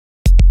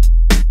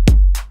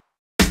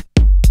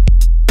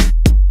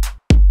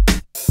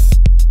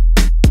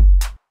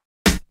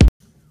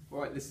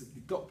Right, this is the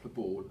Doppler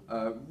ball.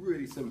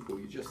 Really simple.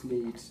 You just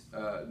need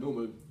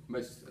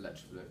most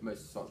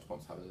science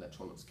departments have an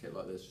electronics kit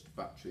like this, just a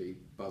battery,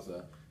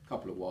 buzzer, a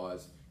couple of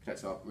wires,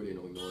 connect it up, really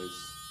annoying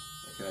noise.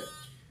 Okay,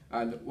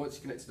 and once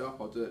you connect it up,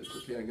 I'll do it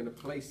quickly. I'm going to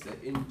place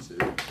it into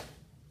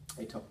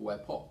a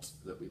Tupperware pot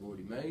that we've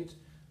already made.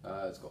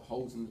 It's got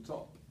holes in the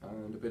top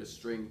and a bit of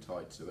string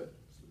tied to it,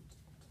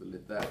 to the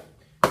lid there.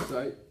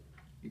 So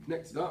you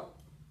connect it up,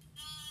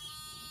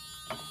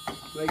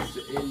 place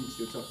it into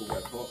your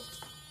Tupperware pot.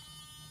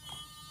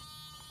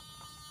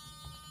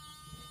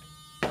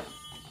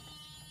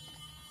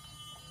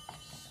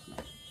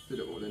 Fit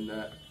it all in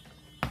there,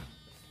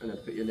 and then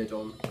put your lid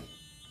on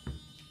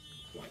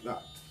like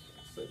that,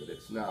 so that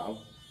it's now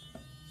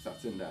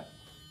sat in there.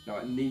 Now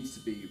it needs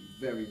to be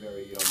very,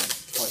 very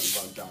tightly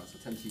wound down, so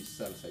I tend to use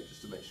sellotape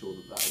just to make sure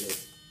that that lid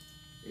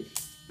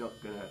is not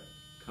going to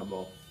come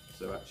off.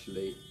 So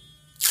actually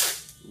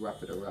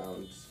wrap it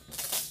around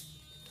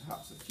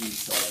perhaps a few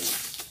times,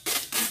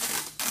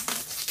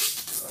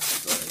 like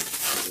so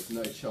there's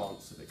no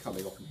chance of it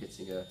coming off and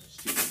hitting a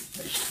student's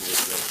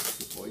face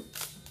at the point.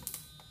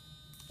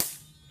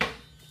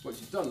 Once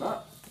you've done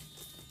that,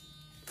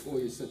 all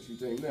you're essentially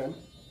doing then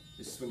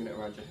is swinging it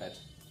around your head.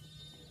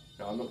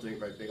 Now I'm not doing it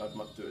very big, I'd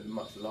do it in a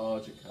much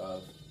larger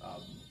curve. I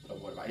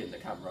don't worry about hitting the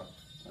camera,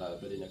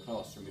 but in a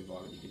classroom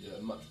environment you can do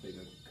a much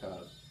bigger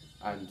curve.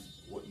 And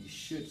what you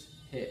should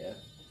hear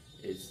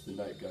is the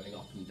note going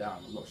up and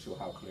down. I'm not sure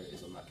how clear it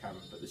is on that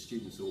camera, but the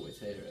students always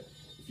hear it.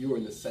 If you're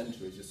in the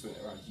centre as you're swinging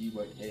it around, you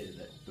won't hear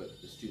it,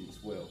 but the students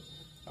will.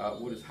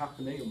 What is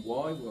happening and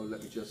why? Well,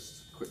 let me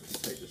just quickly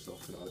take this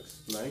off and I'll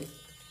explain.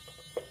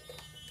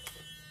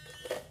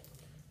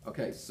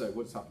 Okay, so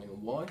what's happening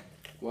and why?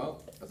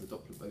 Well, as the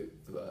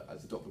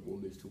Doppler ball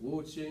moves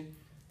towards you,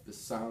 the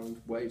sound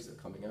waves that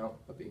are coming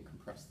out are being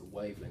compressed, the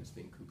wavelength's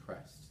being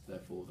compressed,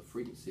 therefore the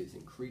frequency is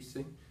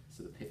increasing,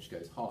 so the pitch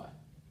goes higher.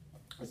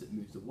 As it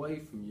moves away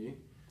from you,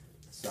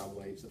 the sound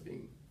waves are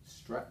being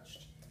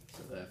stretched,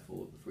 so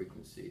therefore the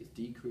frequency is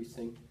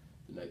decreasing,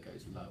 the note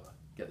goes lower.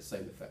 Get the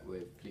same effect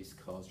with police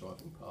cars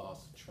driving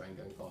past, a train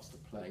going past a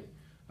plane,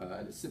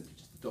 and it's simply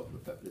just the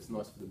Doppler effect, but it's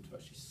nice for them to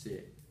actually see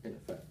it in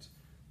effect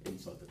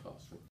inside the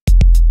classroom.